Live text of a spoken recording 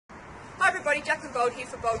everybody, Jaclyn Bold here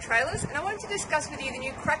for Bold Trailers, and I wanted to discuss with you the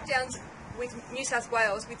new crackdowns with New South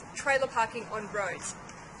Wales with trailer parking on roads.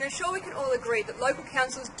 Now, sure, we can all agree that local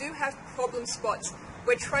councils do have problem spots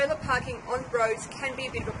where trailer parking on roads can be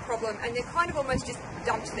a bit of a problem, and they're kind of almost just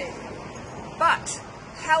dumped there. But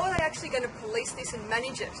how are they actually going to police this and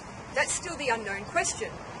manage it? That's still the unknown question.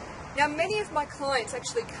 Now, many of my clients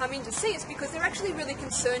actually come in to see us because they're actually really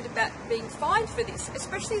concerned about being fined for this,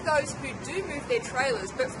 especially those who do move their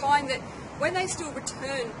trailers but find that when they still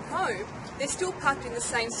return home, they're still parked in the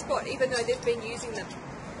same spot even though they've been using them.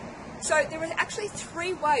 So there are actually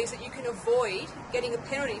 3 ways that you can avoid getting a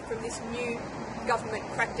penalty from this new government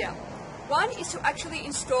crackdown. One is to actually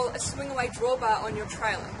install a swing-away drawbar on your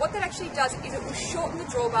trailer. What that actually does is it will shorten the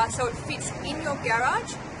drawbar so it fits in your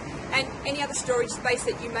garage and any other storage space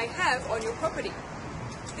that you may have on your property.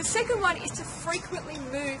 The second one is to frequently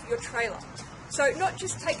move your trailer. So not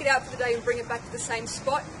just take it out for the day and bring it back to the same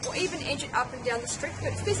spot, or even edge it up and down the street,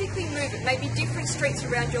 but physically move it, maybe different streets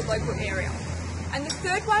around your local area. And the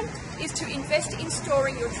third one is to invest in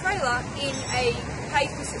storing your trailer in a paid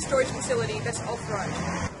storage facility that's off-road.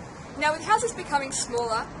 Now, with houses becoming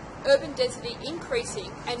smaller, urban density increasing,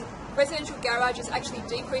 and residential garages actually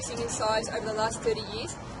decreasing in size over the last 30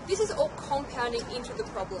 years, this is all compounding into the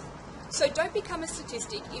problem. So don't become a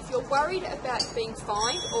statistic. If you're worried about being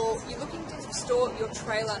fined or you're looking to store your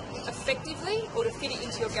trailer effectively or to fit it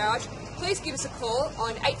into your garage, please give us a call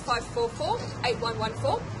on 8544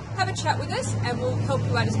 8114. Have a chat with us and we'll help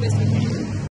you out as best we can.